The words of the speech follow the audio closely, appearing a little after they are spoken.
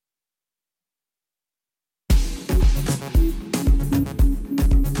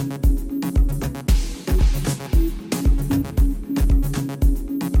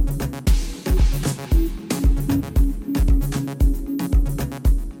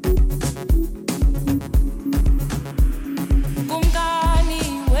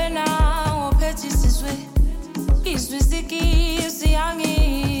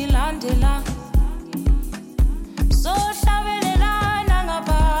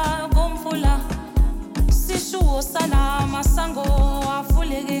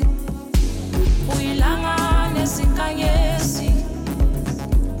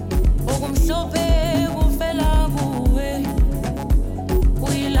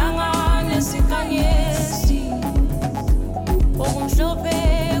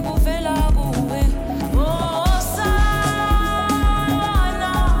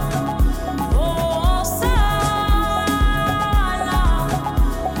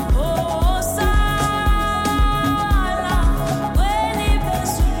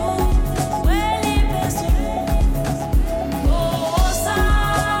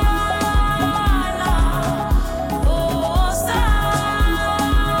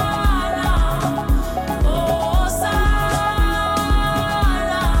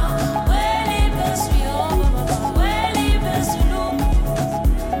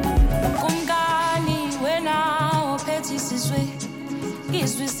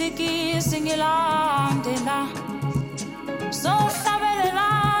izwisikisi ngilandela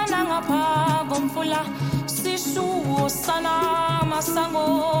sohlabelelana ngapha komfula sishuwo sana masango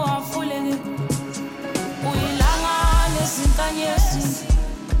afuleke uyilanga nezinkanyezi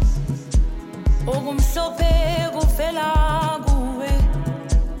okumhlophe kuvela kuwe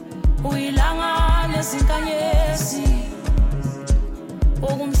uyilanga nezinkanyezi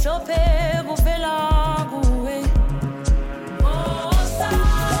okumhlophe kuvela kuwe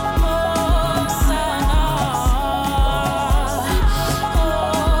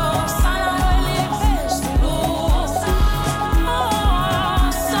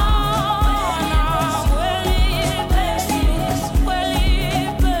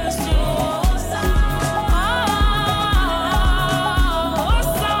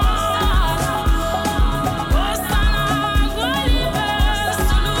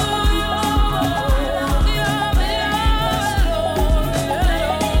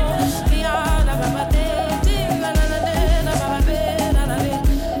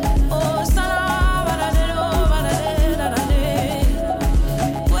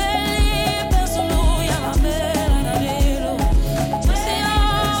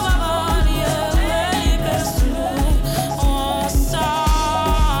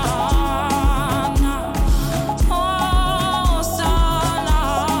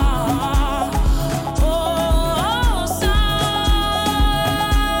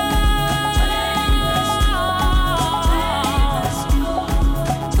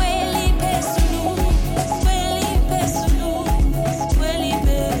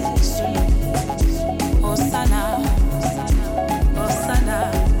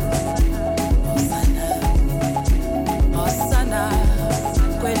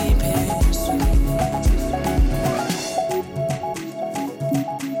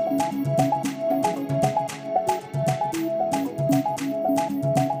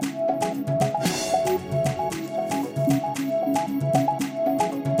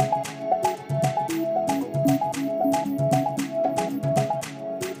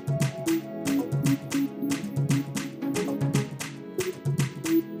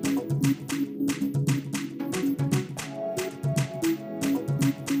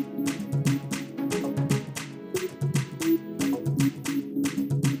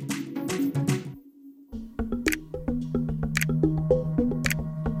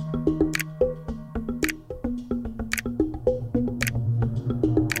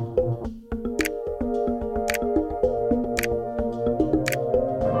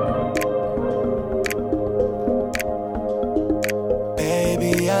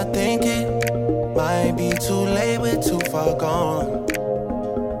I think it might be too late, we're too far gone.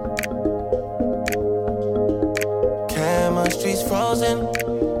 Chemistry's frozen,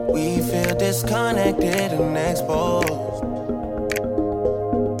 we feel disconnected and exposed.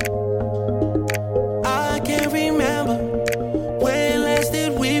 I can't remember when last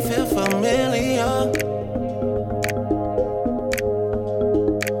did we feel familiar.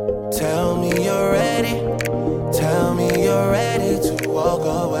 Tell me you're ready, tell me you're ready to walk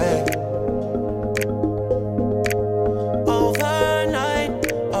away. Overnight,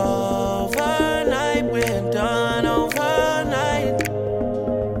 overnight, we're done overnight.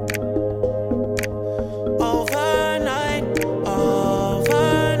 Overnight,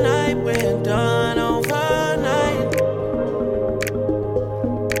 overnight, we're done overnight.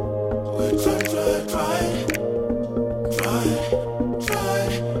 We try.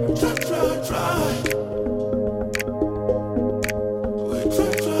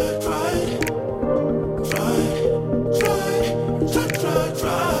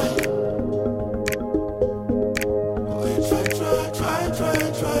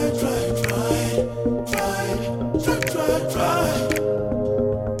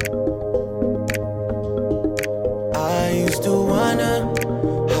 I used to wonder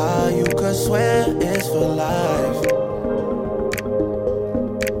how you could swear it's for life.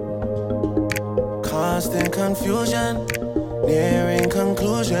 Constant confusion, nearing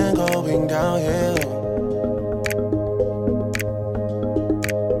conclusion, going downhill.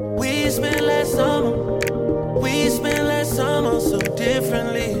 We spent last summer so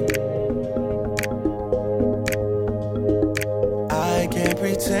differently. I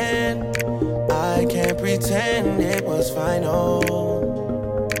can't pretend it was final.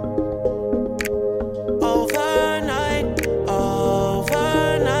 Overnight,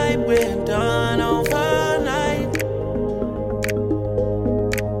 we're done overnight.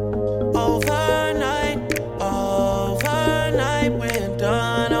 Overnight, we're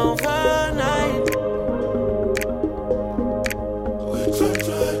done overnight. We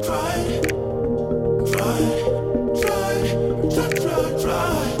try.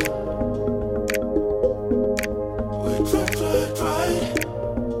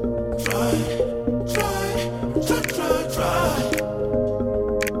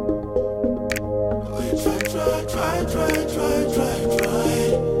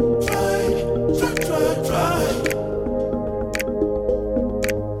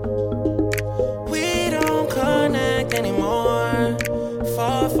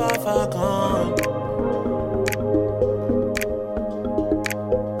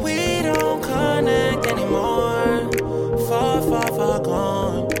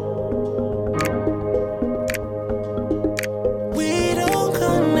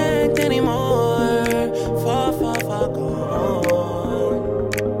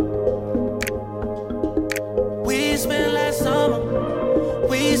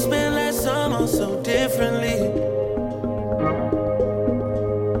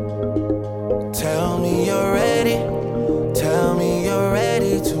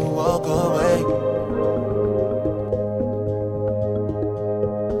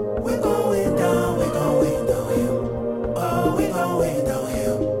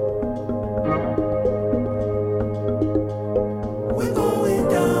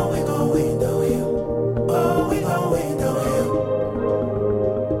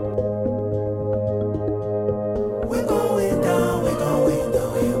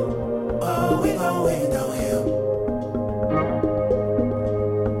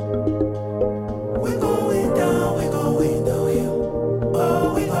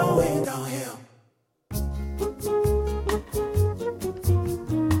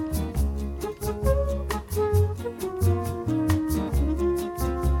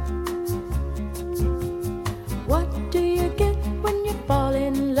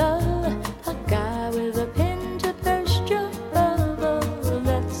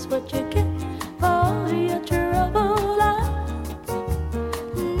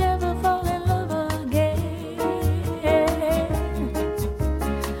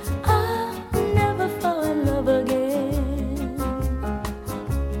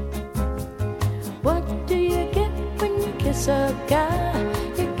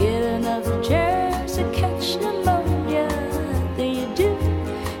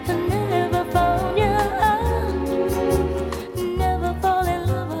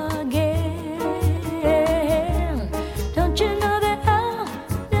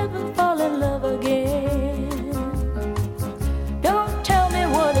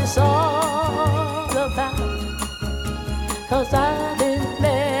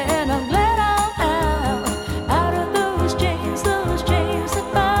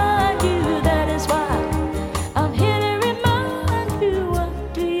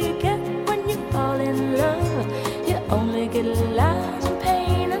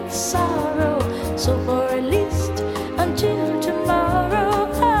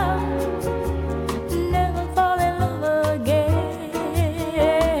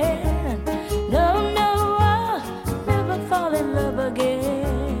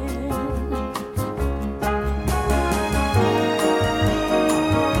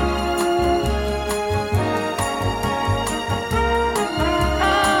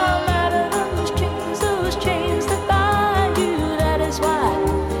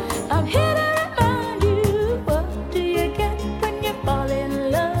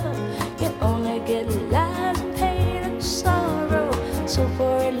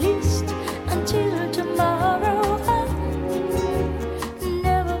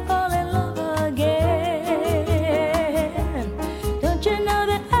 Don't you know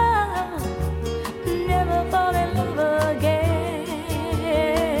that I'll never fall in love again?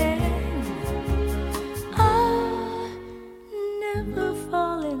 I'll never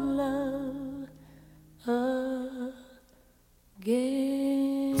fall in love again.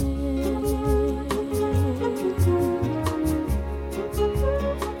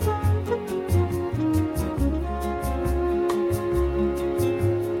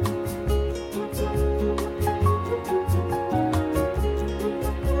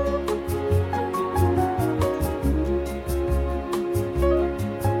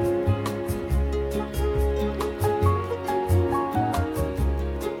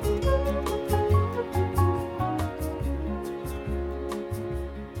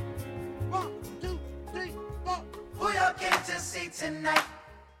 Tonight,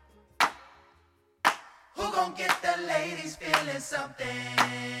 who gon' get the ladies feeling something?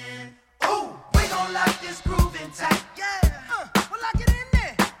 Ooh, we gon' lock this groove in tight. Yeah, we'll lock it in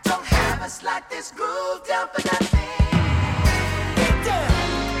there. Don't have us lock this groove down for nothing. Get down.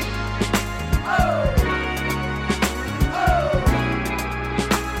 Oh, oh,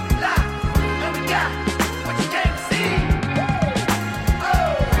 lock. What we got? What you came to see? Oh,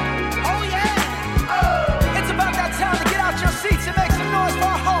 oh yeah. Oh, it's about that time to get out your seats and make some noise for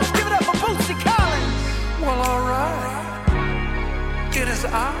our host. Give it up for Bootsy Collins. Well, alright. It is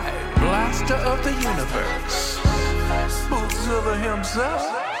I, Blaster of the Universe, Bootzilla himself.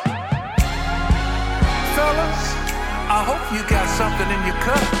 Fellas, I hope you got something in your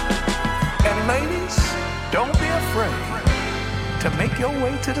cup. And ladies, don't be afraid to make your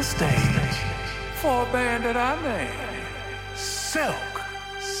way to the stage for a band that I named Silk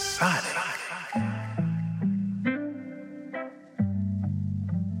Sonic.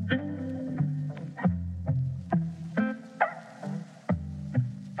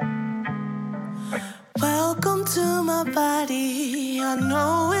 Welcome to my body. I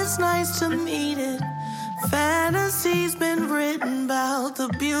know it's nice to meet it. Fantasy's been written about the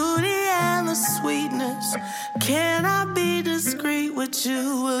beauty and the sweetness. Can I be discreet with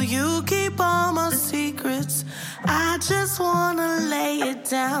you? Will you keep all my secrets? I just wanna lay it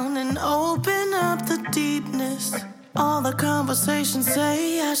down and open up the deepness. All the conversations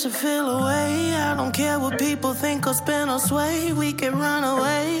say I should feel away. I don't care what people think or spin or sway. We can run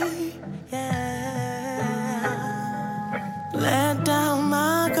away, yeah. Let down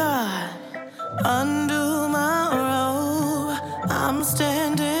my guard, undo my robe. I'm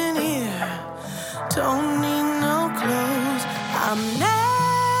standing here, don't need no clothes. I'm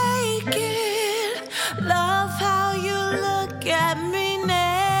naked, love how you look at me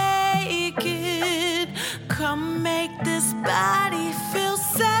naked. Come make this body feel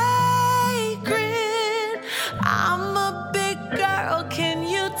sacred. I'm a big girl, can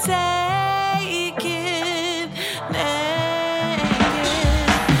you take it?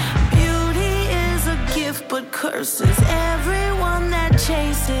 But curses everyone that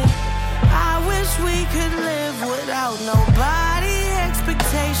chase it. I wish we could live without nobody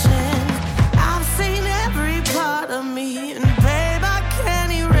expectations. I've seen every part of me, and babe, I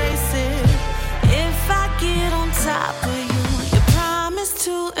can't erase it. If I get on top of you, you promise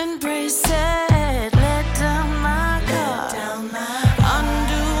to embrace it. Let down my guard,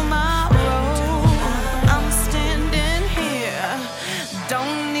 undo my robe. I'm standing here,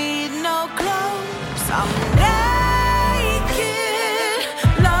 don't need no clothes. I'm naked,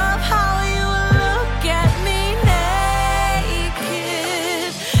 love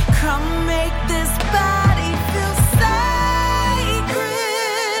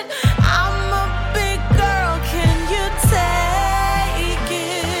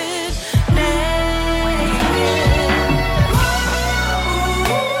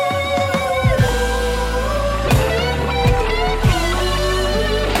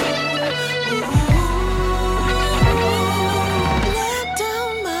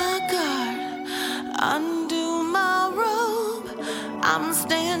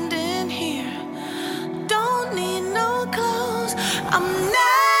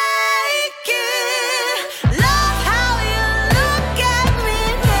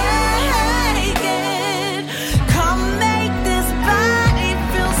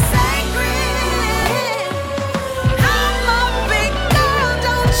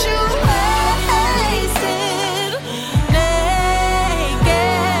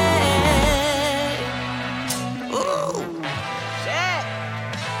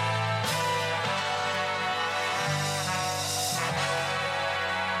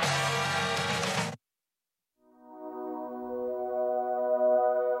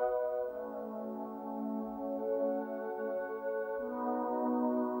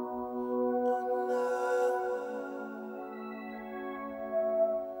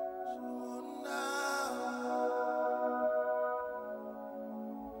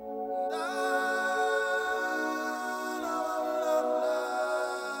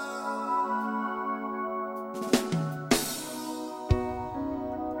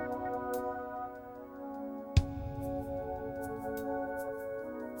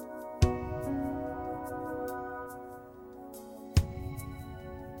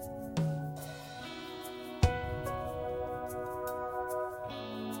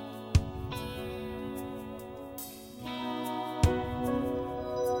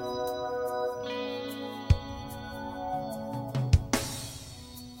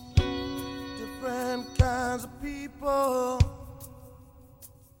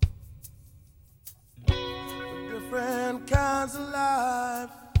different kinds of life.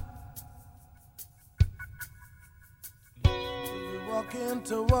 We're walking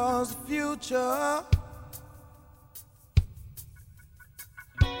towards the future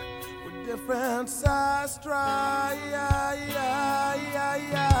with different size strides.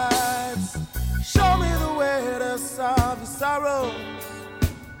 Show me the way to solve your sorrows,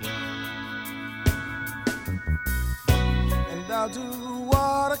 and I'll do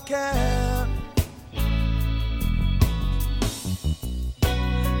what I can.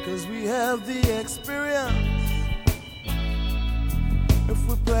 'Cause we have the experience if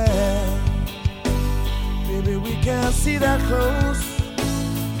we plan. Baby, we can't see that close.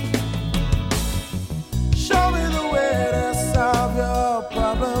 Show me the way to solve your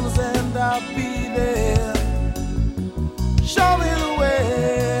problems and I'll be there. Show me the way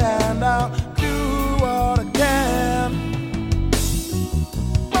and I'll do what I can.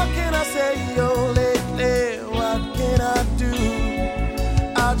 What can I say, oh lately? What can I do?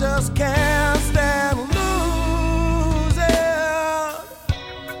 I just can't stand losing.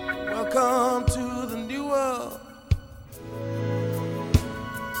 Welcome to the new world.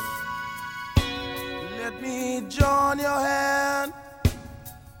 Let me join your hand.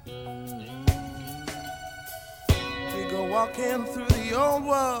 We go walking through the old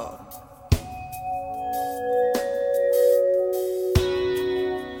world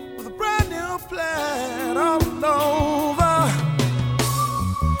with a brand new plan all over.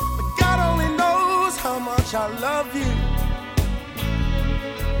 But God only knows how much I love you.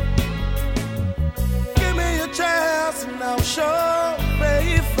 Give me a chance and I'll show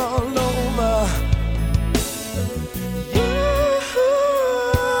faith all over.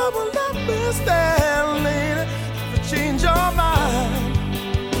 Standing to change your mind.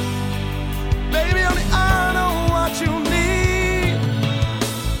 Baby, only I know what you need.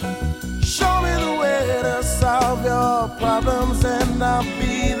 Show me the way to solve your problems and I'll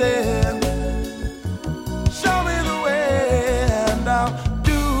be there. Show me the way and I'll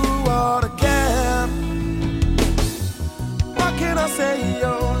do what I can. What can I say,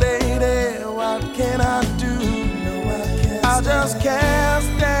 oh lady? What can I do? No, I can't. I just can't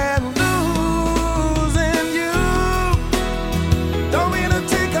stand.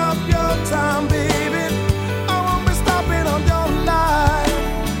 Time, baby, I won't be stopping on your life.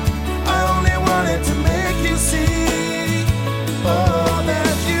 I only wanted to make you see, oh,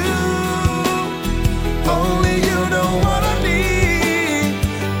 that you, only you know what I need.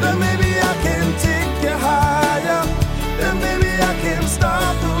 Then maybe I can take you higher. Then maybe I can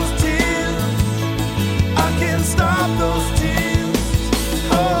stop those tears. I can stop those tears.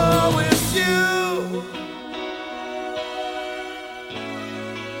 Oh, with you.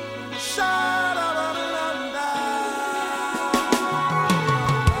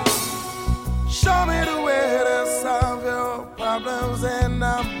 Show me the way to solve your problems and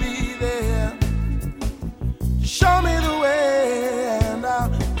I'll be there. Show me the way and I'll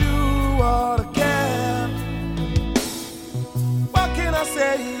do what I can. What can I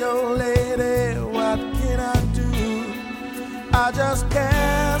say, oh lady? What can I do? I just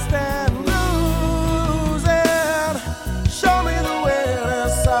can't stand losing. Show me the way to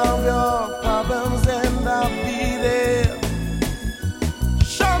solve your problems and I'll be there.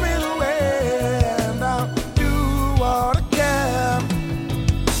 Show me the way and I'll do what I can.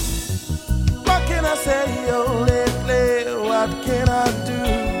 What can I say, oh lately? What can I do?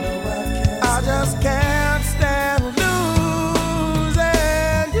 No, I can't. I just can't stand losing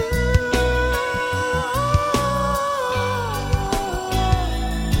you.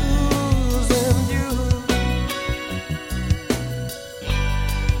 Losing you.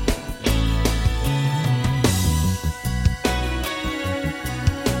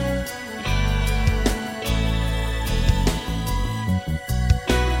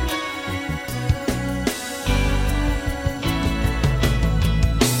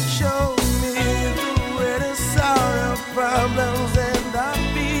 Show me the way to solve your problems and I'll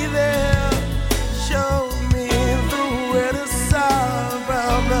be there. Show me the way to solve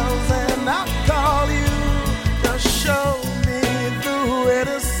problems and I'll call you. Just show me the way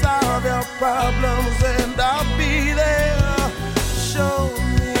to solve your problems and I'll be there. Show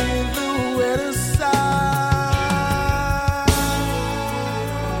me the way to solve.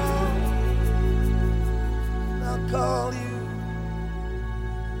 I'll call you.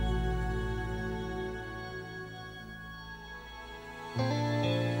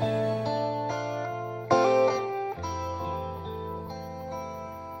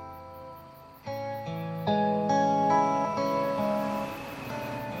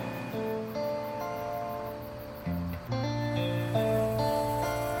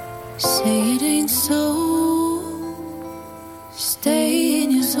 Say it ain't so.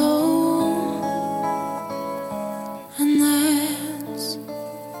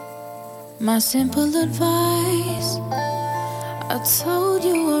 My simple advice, I told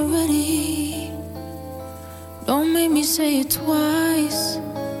you already. Don't make me say it twice.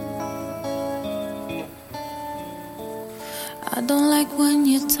 I don't like when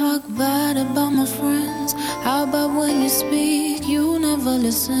you talk bad about my friends. How about when you speak, you never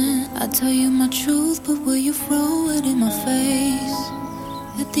listen? I tell you my truth, but will you throw it in my face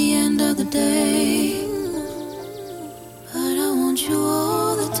at the end of the day? But I want you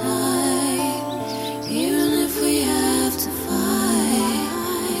all the time, even if we have to fight.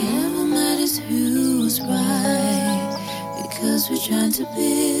 It never matters who's right, because we're trying to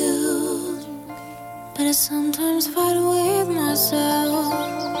build. But I sometimes fight with myself,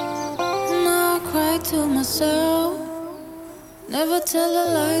 and I cry to myself. Never tell a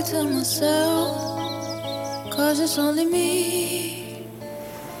lie to myself, 'cause it's only me.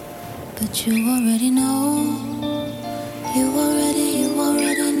 But you already know, you already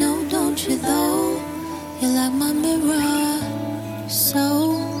know, don't you though? You're like my mirror, so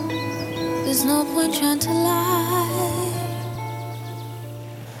there's no point trying to lie.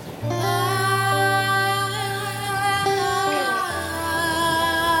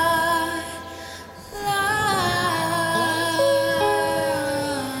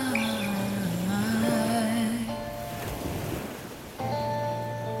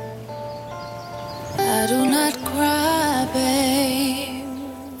 I do not cry, babe,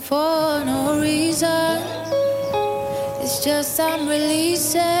 for no reason. It's just I'm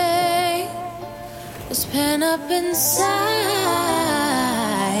releasing what's pent up inside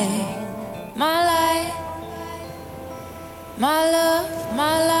my life, my love,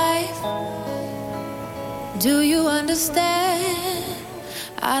 my life. Do you understand?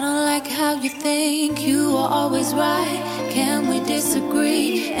 I don't like how you think you are always right. Can we disagree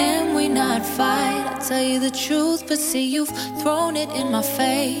and we not fight? I tell you the truth, but see you've thrown it in my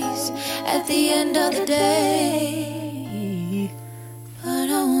face at the end of the day. But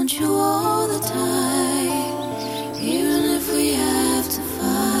I want you all the time, even if we have to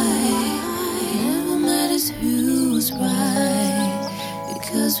fight. It never matters who's right,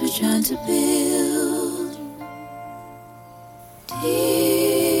 because we're trying to build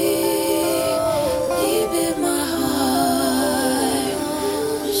deep in my heart.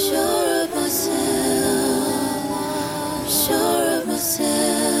 I'm sure of myself, I'm sure of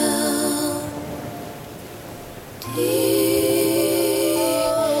myself. Deep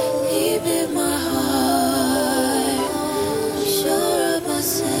in my heart, I'm sure of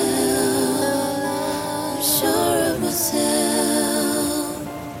myself, I'm sure of myself.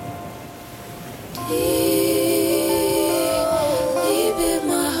 Deep in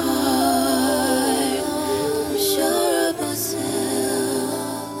my heart, I'm sure of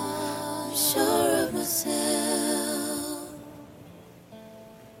myself, I'm sure of myself.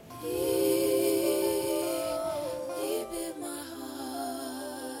 Deep in my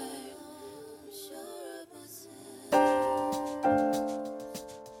heart, I'm sure of myself.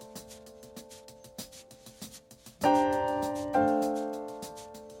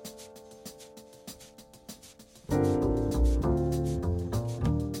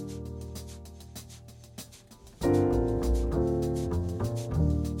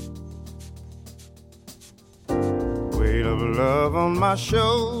 Weight of love on my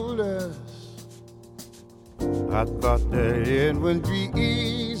shoulders. I thought that it would be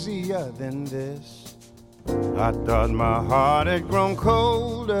easier than this. I thought my heart had grown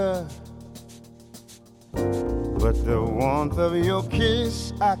colder, but the warmth of your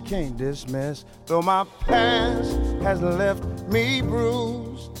kiss I can't dismiss. Though my past has left me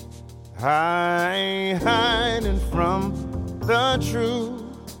bruised, I ain't hiding from the truth.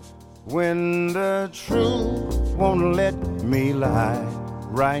 When the truth won't let me lie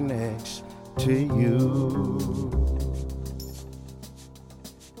right next to you.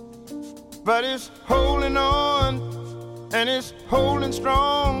 But it's holding on, and it's holding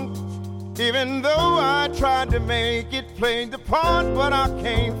strong. Even though I tried to make it, played the part, but I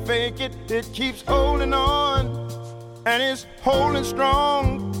can't fake it. It keeps holding on, and it's holding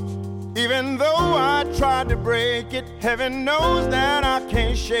strong. Even though I tried to break it, heaven knows that I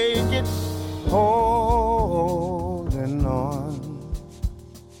can't shake it. Holding on,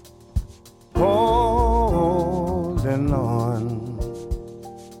 holding on,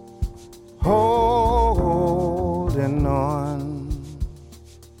 holding on,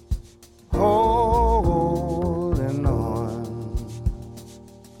 holding on.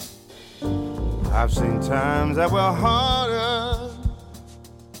 I've seen times that were harder.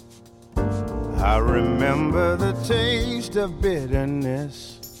 I remember the taste of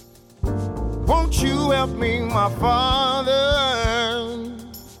bitterness. Won't you help me, my Father?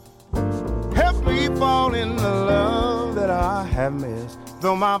 fall in the love that I have missed.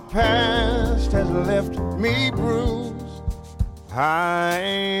 Though my past has left me bruised, I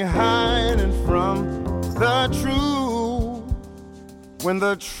ain't hiding from the truth. When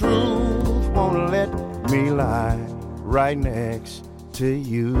the truth won't let me lie right next to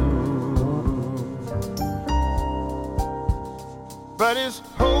you. But it's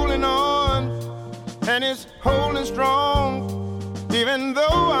holding on, and it's holding strong. Even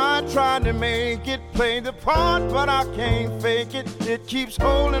though I tried to make it, play the part, but I can't fake it. It keeps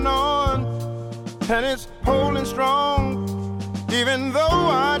holding on, and it's holding strong. Even though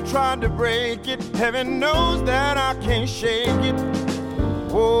I tried to break it, heaven knows that I can't shake it.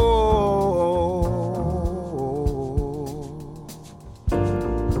 Whoa,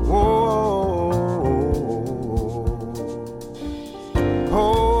 whoa,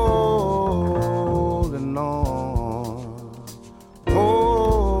 holding on,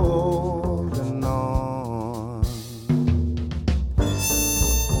 holding on.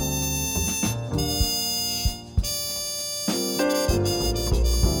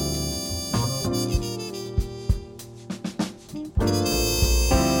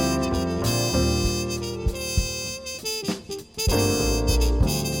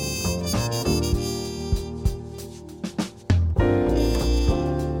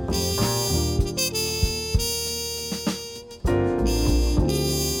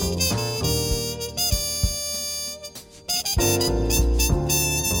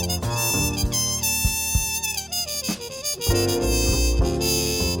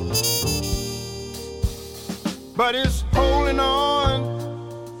 But it's holding on,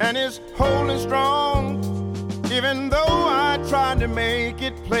 and it's holding strong. Even though I tried to make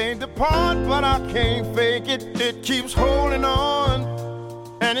it, played the part, but I can't fake it. It keeps holding on,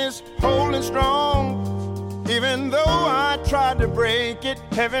 and it's holding strong. Even though I tried to break it,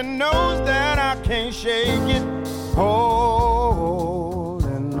 heaven knows that I can't shake it.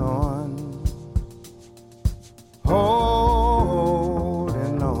 Holding on,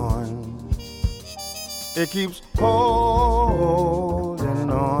 holding on. It keeps holding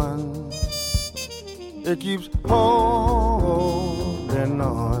on. It keeps holding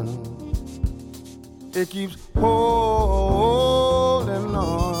on. It keeps holding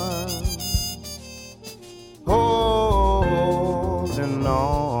on. Holding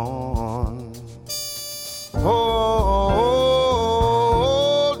on. Holding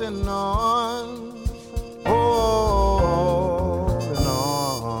on. Holding on.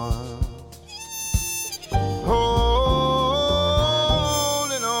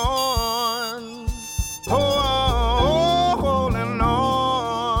 Holding on, holding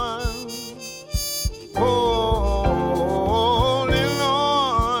on, holding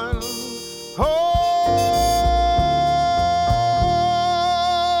on,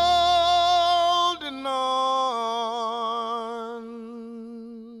 holding on.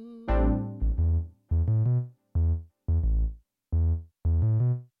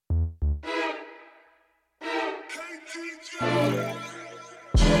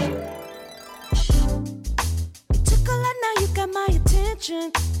 It took a lot, now you got my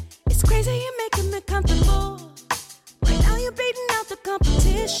attention. It's crazy, you're making me comfortable. Right now you're beating out the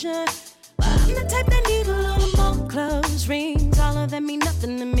competition, but I'm the type that need a little more clothes, rings. All of that mean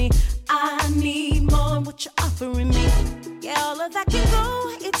nothing to me. I need more than what you're offering me. Yeah, all of that can go.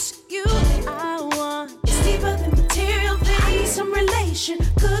 It's you I want. It's deeper than material things. I need some relation,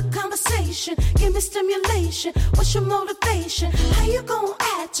 good conversation. Give me stimulation. What's your motivation? How you gon'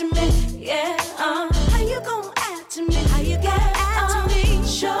 add to me? Yeah, how you gon' add to me? How you gon' add to me?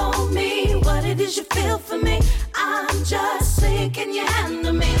 Show me what it is you feel for me. I'm just saying, can you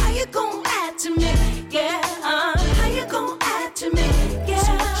handle me? How you gon' add to me? Yeah, how you gon' add to me? Yeah,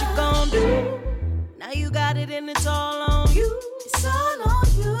 so what you gon' do? Now you got it and it's all on you. It's all on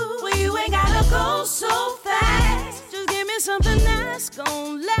you. Well, you ain't gotta go so fast. Just give me something that's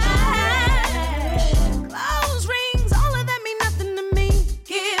gon' last. Clothes, rings, all of that mean nothing to me.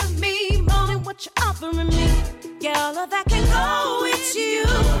 Give me more than what you're offering me. Yeah, all of that can go. It's you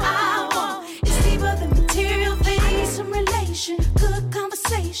I want. It's deeper than material things. I need some relation, good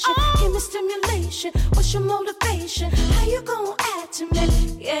conversation. Give me stimulation. What's your motivation? How you gon' add to me?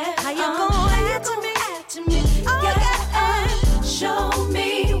 Yeah, how you gon' add to me? Add to me. Yeah, show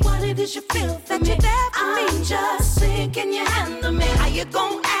me what it is you feel for me. I'm just saying, can you handle me? How you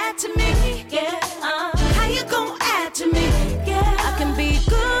gon' add to me? Yeah, how you gon' add to me? Yeah, I can be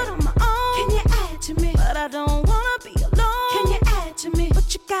good on my own. Can you add to me? But I don't wanna be alone. Can you add to me?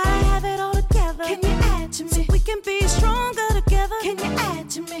 But you gotta have it all together. Can you add to me? So we can be stronger together. Can you add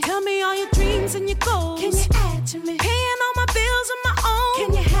to me? Tell me all your dreams and your goals. Can you add to me? Paying all my bills on my own.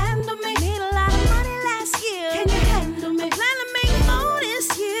 Can you handle me? Need a lot of money.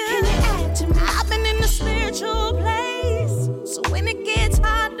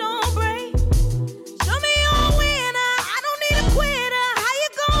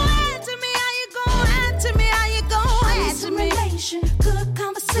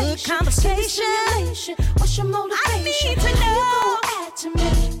 conversation. What's your motivation? I need to know. How you gon' add to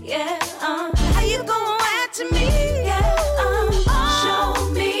me? Yeah. How you gon' add to me? Yeah. Show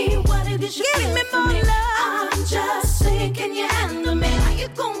me what it is you feel. Give me more love. I'm just saying, can you handle me? How you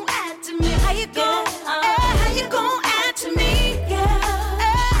gon' add to me? How you gon' how you gon' add to me? Yeah.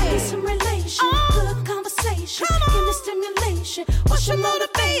 I need some relation, good conversation, give me stimulation. What's your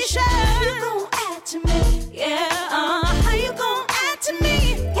motivation? How you gon' add to me? Yeah. How you gon' add to me?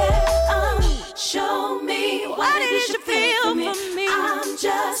 Yeah. Show me what it is you feel for me. I'm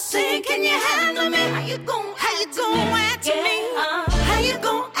just saying, can you handle me? How you gon' add to me? How you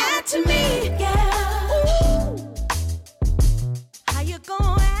gon' add to me? Yeah. Ooh. How you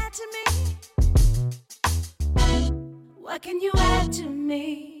gon' add to me? What can you add to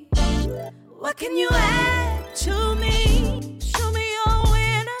me? What can you add to me? Show me you're a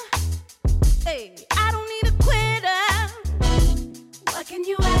winner. Hey, I don't need a quitter. What can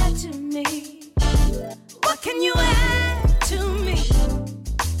you add to me? What can you add to me?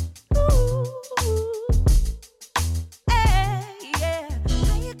 Ooh. Hey, yeah.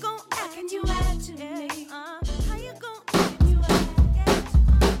 How you gon' add? What can you add to me? How you gon'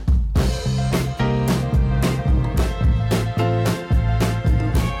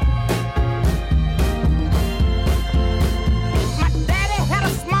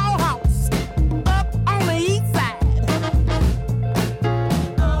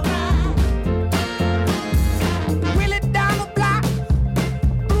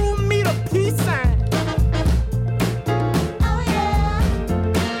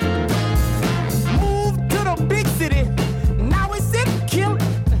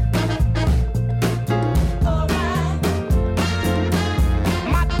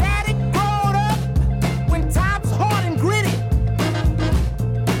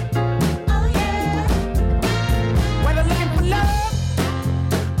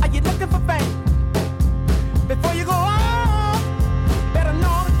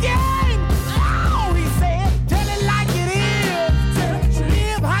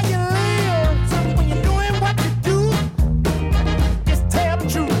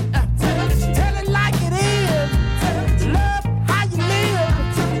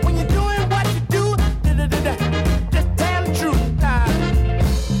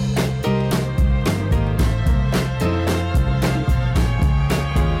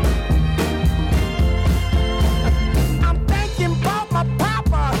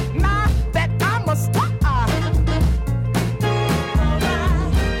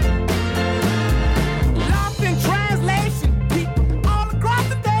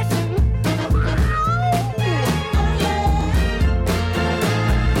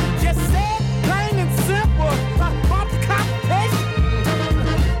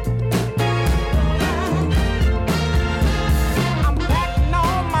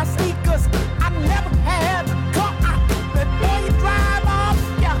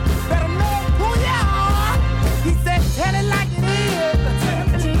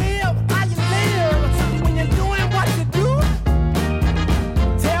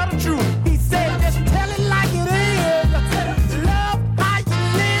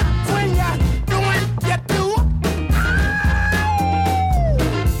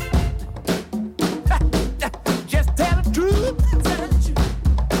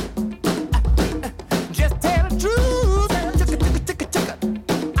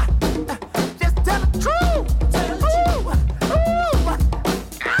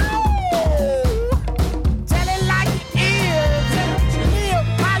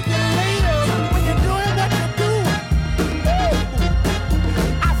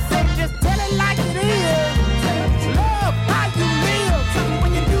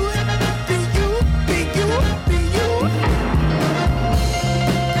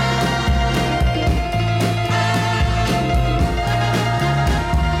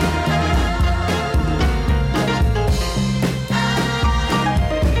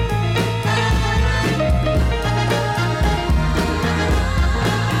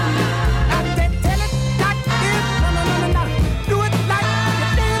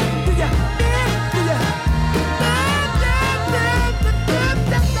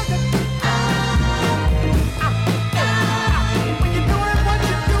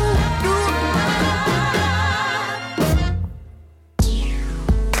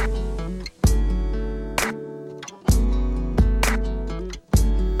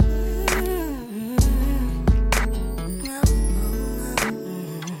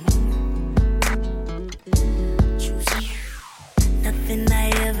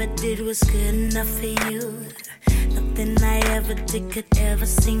 was good enough for you. Nothing I ever did could ever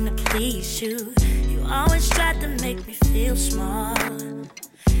seem to please you. You always tried to make me feel small.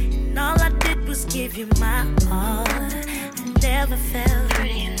 give you my all. I never felt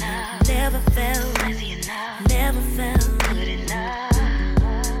pretty enough. Never felt worthy enough. Never felt good enough.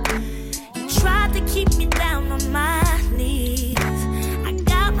 You tried to keep me down on my knees. I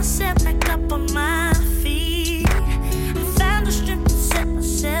got myself back up on my feet. I found the strength to set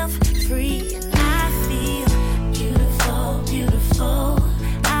myself free. And I feel beautiful, beautiful.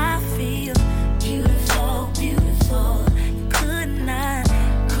 I feel beautiful, beautiful. You could not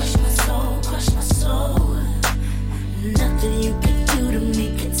crush my soul, crush my soul. Nothing you can do to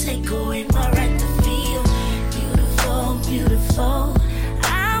me can take away my right to feel beautiful, beautiful.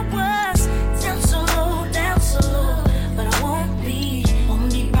 I was down so low, but I won't be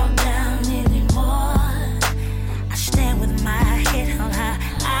brought down anymore. I stand with my head held high.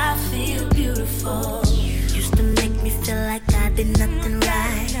 I feel beautiful. Used to make me feel like I did nothing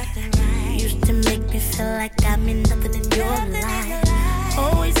right. Used to make me feel like I meant nothing in your life.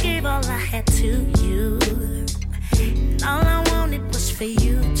 Always gave all I had to you. And all I wanted was for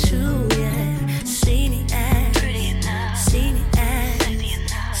you to, yeah. See me as pretty enough. See me as pretty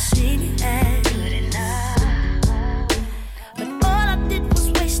enough. See me as good enough. But all I did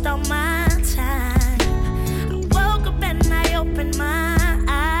was waste all my time. I woke up and I opened my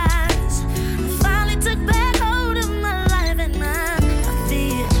eyes. I finally took back hold of my life and I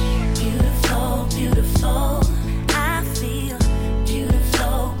feel beautiful, beautiful. I feel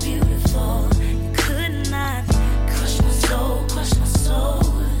beautiful, beautiful. You could not crush my soul, crush my soul.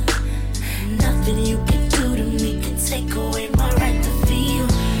 Nothing you can do to me can take away my right to feel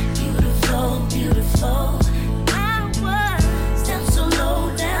beautiful, beautiful. I was down so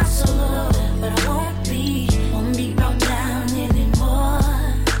low, but I won't be brought down anymore.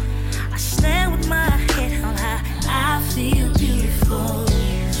 I stand with my head held high. I feel beautiful.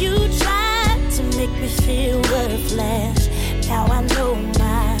 You tried to make me feel worthless. Now I know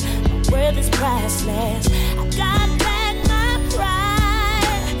my worth is priceless. I got back my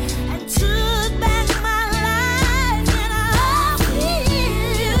pride and took back my life, and I feel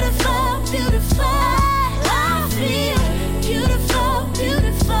beautiful, beautiful. I feel beautiful,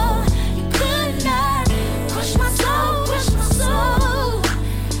 beautiful. You could not crush my soul, crush my soul.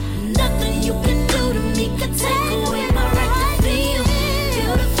 Nothing you can do to me can take away my right to feel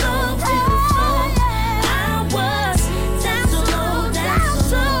beautiful, beautiful. I was down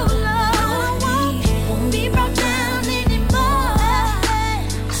so low, won't be brought down.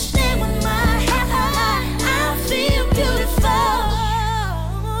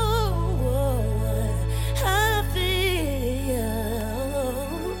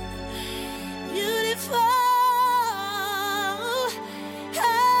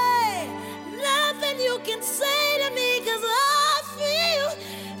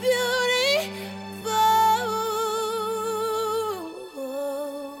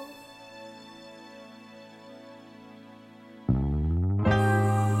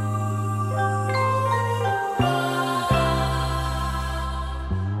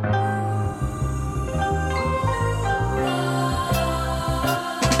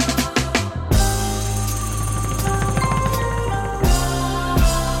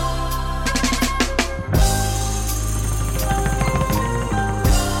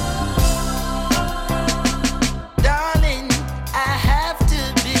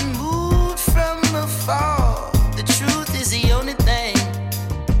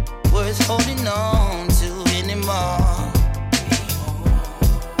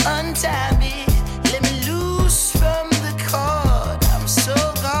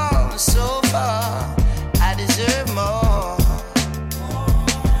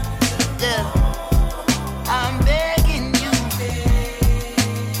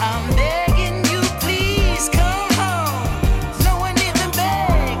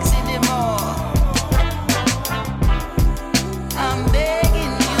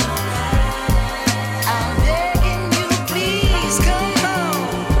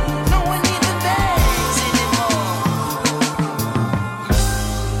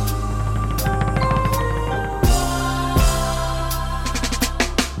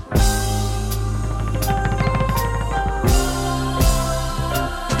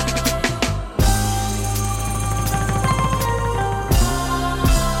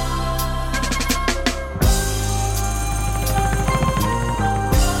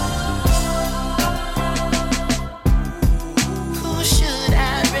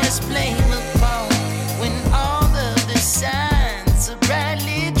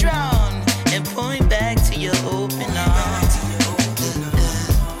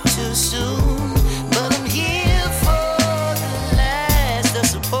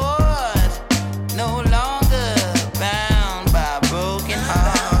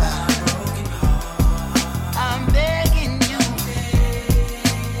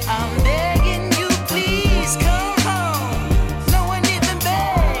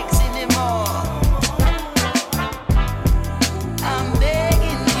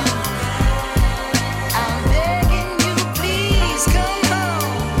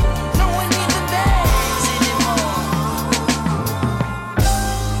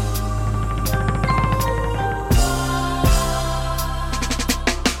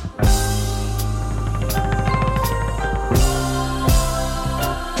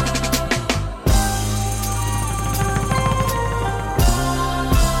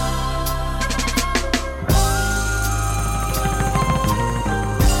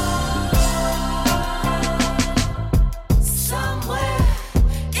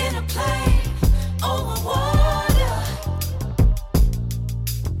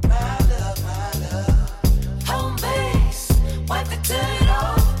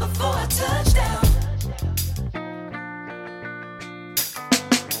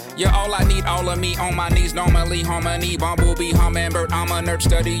 You're all I need, all of me on my knees. Normally harmony, bumblebee, hummingbird. I'm a nerd,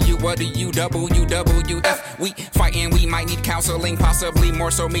 study you. What do you WWF? We fighting, we might need counseling, possibly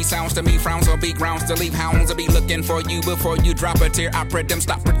more so me. Sounds to me, frowns on be grounds to leave. Hounds will be looking for you before you drop a tear. I pray them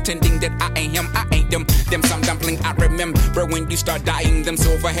stop pretending that I ain't him, I ain't them. Them some dumpling I remember when you start dying. Them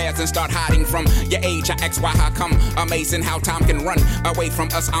silver hairs and start hiding from your age. I ask why, how come? Amazing how time can run away from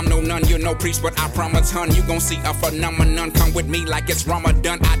us. I'm no nun, you're no priest, but I promise, hun, you gon' see a phenomenon. Come with me like it's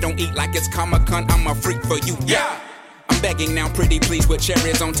Ramadan. I don't eat like it's Comic-Con. I'm a freak for you, yeah. I'm begging now, pretty please, with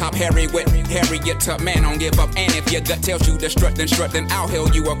cherries on top. Harry with Harriet Tub, man, don't give up. And if your gut tells you to strut, then I'll hail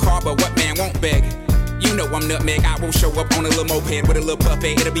you a car. But what man won't beg? You know I'm nutmeg. I will show up on a little moped with a little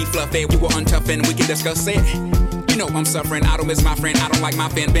puppet. It'll be fluffy. You will untough and we can discuss it. You know I'm suffering. I don't miss my friend. I don't like my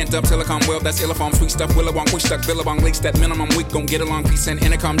fin bent up till I come well. That's illifom, sweet stuff. Willabong, push stuck, billabong, leaks that minimum. We gon' get along. Peace and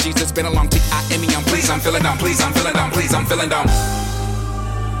intercom. Jesus, been a long T-I-M-E. I'm please, I'm feeling dumb. Please, I'm feeling dumb. Please, I'm feeling dumb.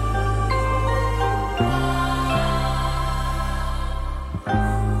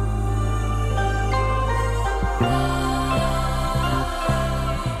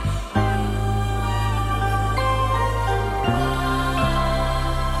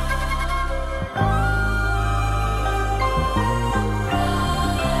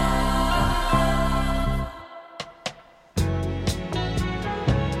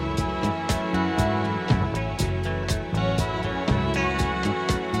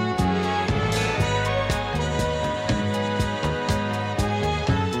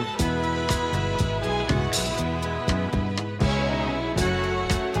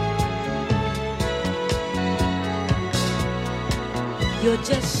 You're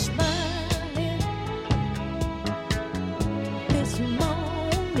just smiling this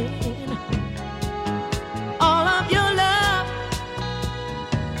morning. All of your love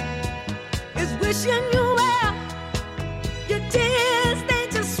is wishing you well. Your tears, they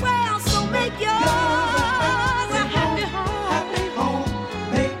just swell. So make yours a happy home. Happy home.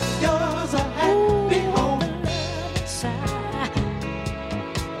 Make yours a happy home. Love inside.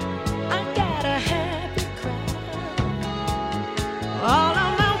 I got a happy cry. All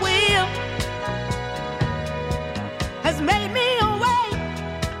of my will has made me away.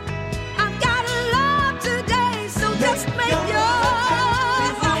 I've got a love today, so just make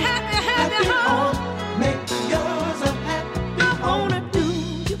yours a happy, happy home. Make yours a happy I wanna do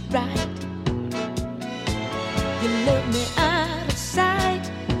you right. You love me out of sight.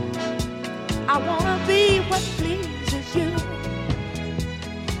 I wanna be what pleases you.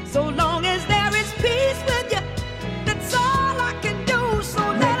 So long as there is peace with you, that's all I can do. So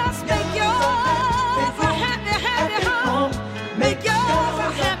let us make yours a happy, happy home. Make yours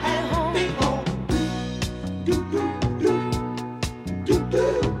a happy home.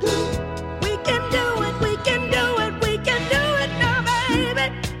 We can do it, we can do it, we can do it now, baby.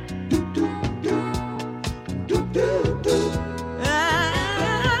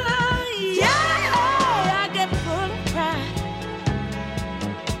 Yeah, I get full of pride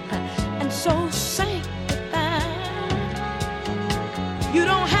and so sanctified. You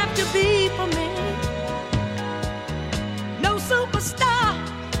don't have to be for me, no superstar.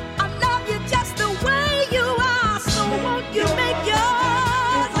 I love you just the way you are. So won't you make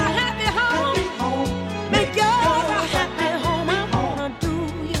yours a happy home? Make yours a happy home. I wanna do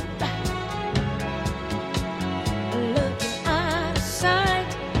you right. Look out of sight.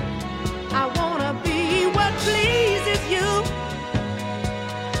 I wanna be what pleases you.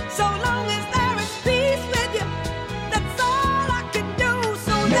 So long as there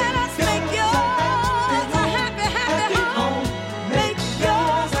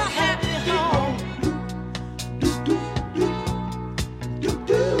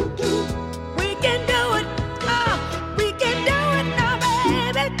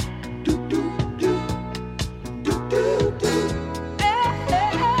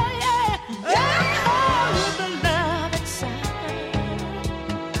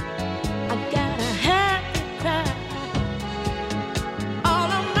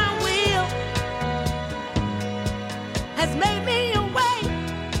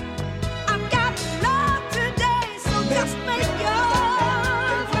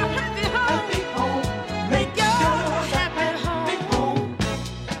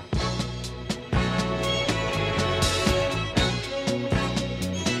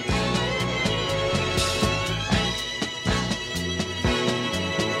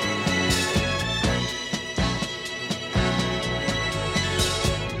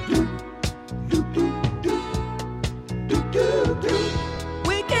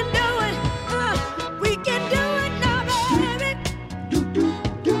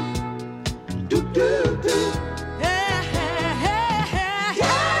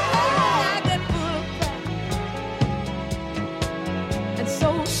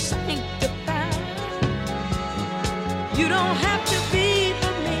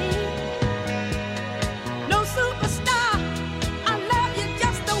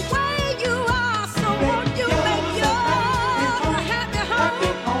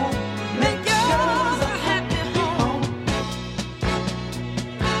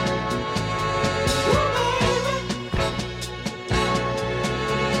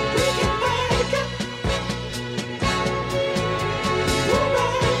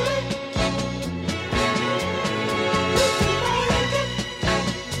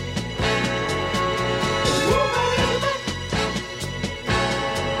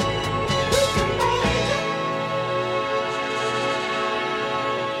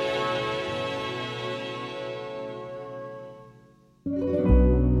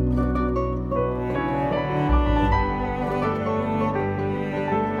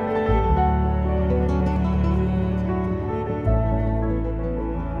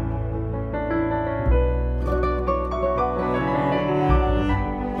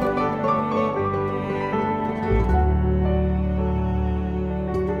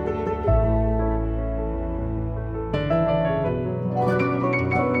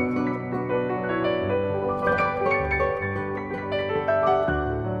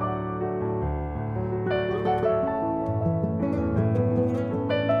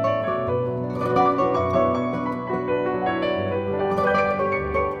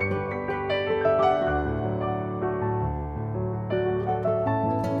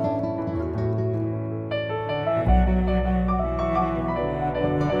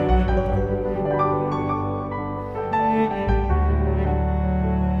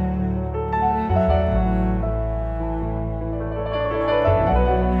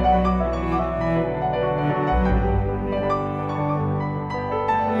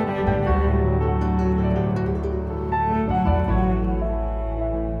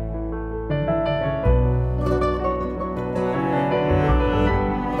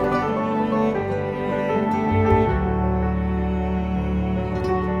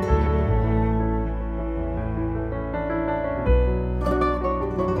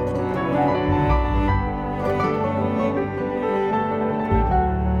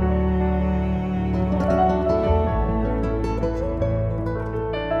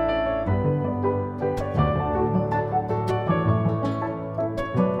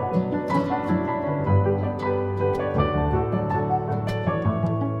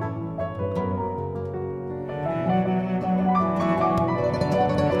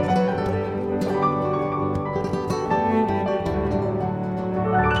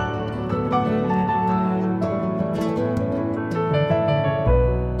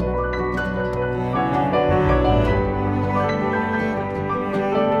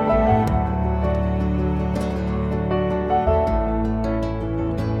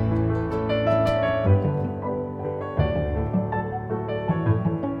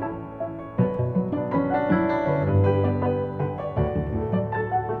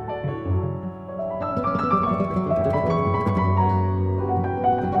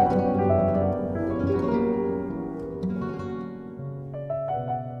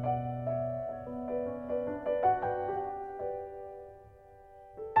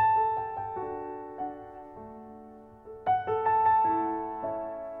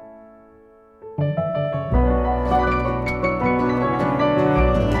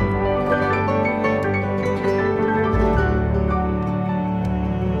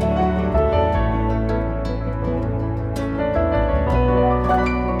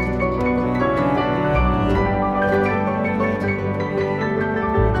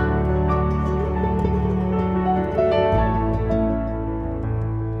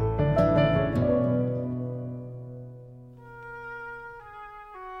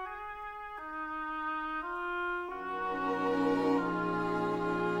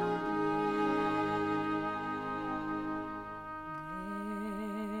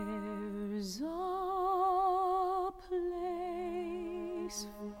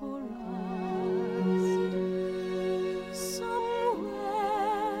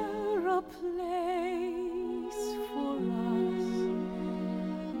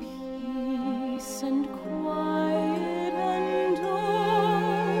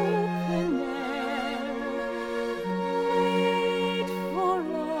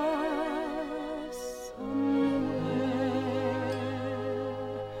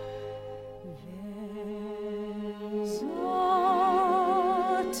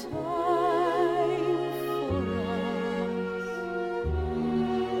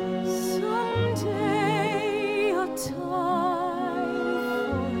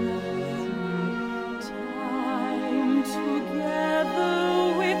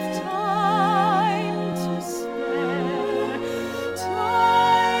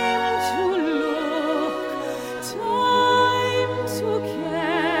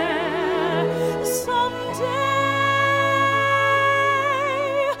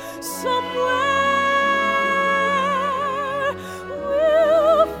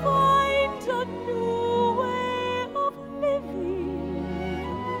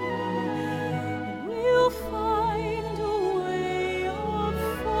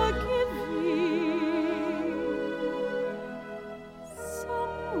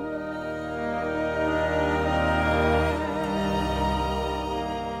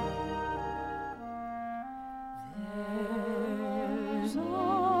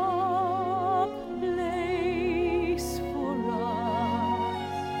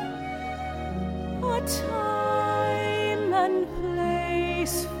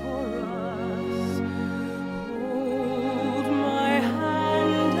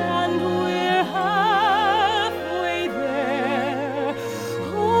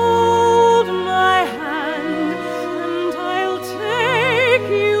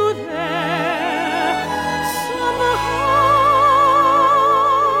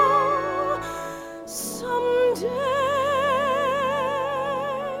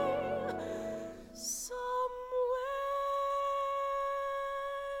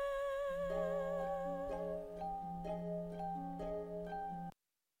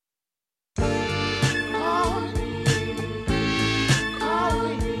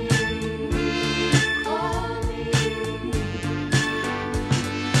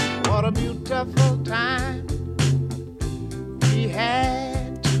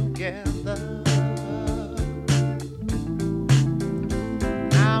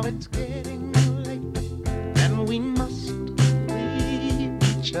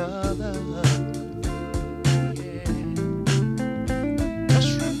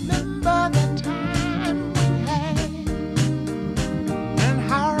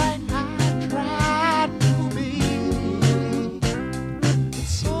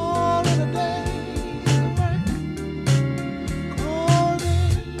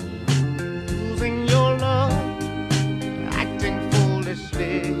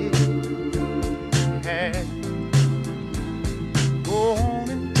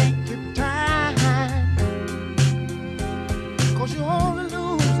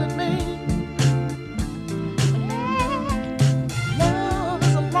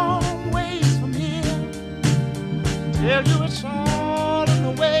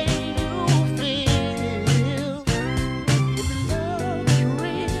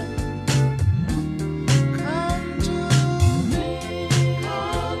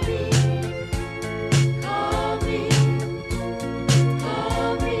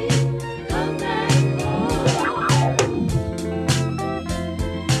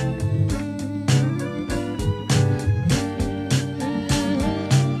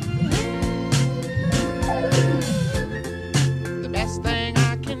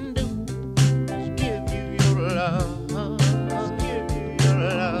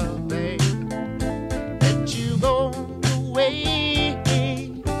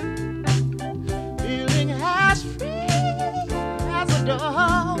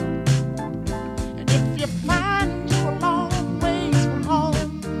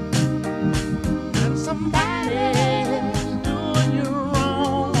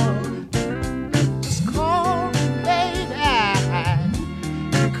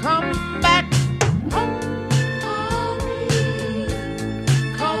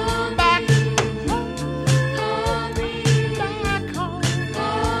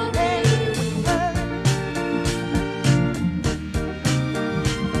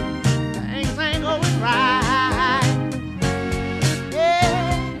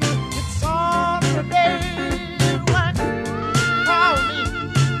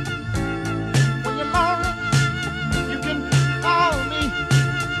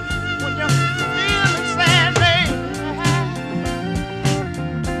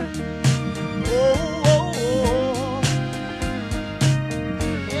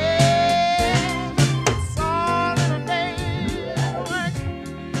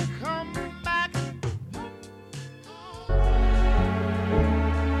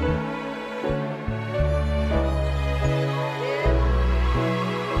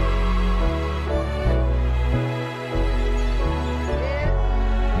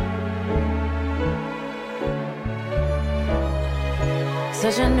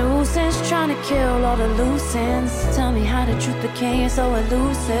such a nuisance, trying to kill all the loose ends. Tell me how the truth became so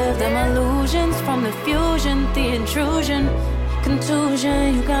elusive. Them illusions from the fusion, the intrusion,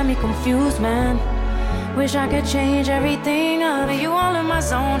 contusion. You got me confused, man. Wish I could change everything up. You all in my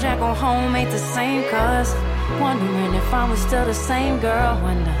zone, Jack on home ain't the same. Cause wondering if I was still the same girl.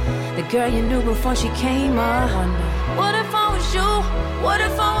 Wonder, the girl you knew before she came up. Wonder, what if I was you? What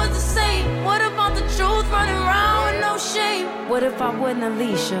if I was the same? What about the truth running around with no shame? What if I wouldn't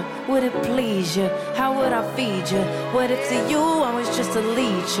unleash you? Would it please you? How would I feed you? What if to you I was just a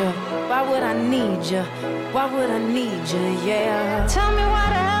leecher? Why would I need you? Why would I need you? Yeah. Tell me why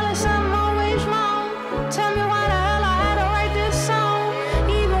the hell is something always wrong? Tell me why the hell I had to write this song.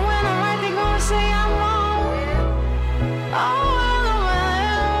 Even when I'm right, they gonna say I'm wrong. Oh,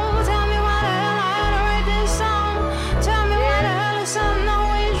 well, tell me why the hell I had to write this song. Tell me why the hell is something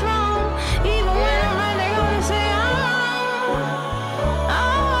always wrong. Even when I'm right, they gonna say I'm wrong.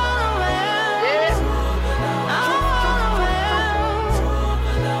 Oh, well,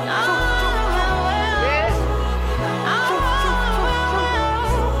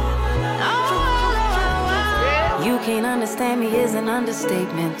 You can't understand me is an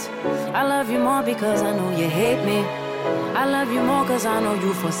understatement. I love you more because I know you hate me. I love you more cause I know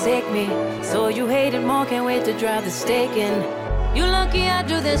you forsake me. So you hate it more, can't wait to drive the stake in. You lucky I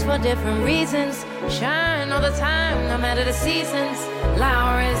do this for different reasons. Shine all the time, no matter the seasons.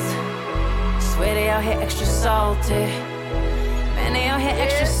 Lowry's, swear they out here extra salty. Man, they out here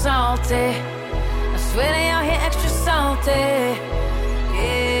extra salty. I swear they out here extra salty.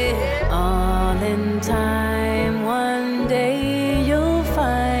 Yeah, all in time, one day you'll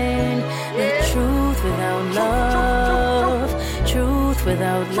find the truth without love. Truth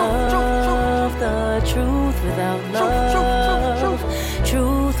without love. The truth without love.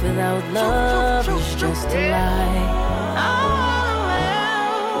 Truth without love is just a lie.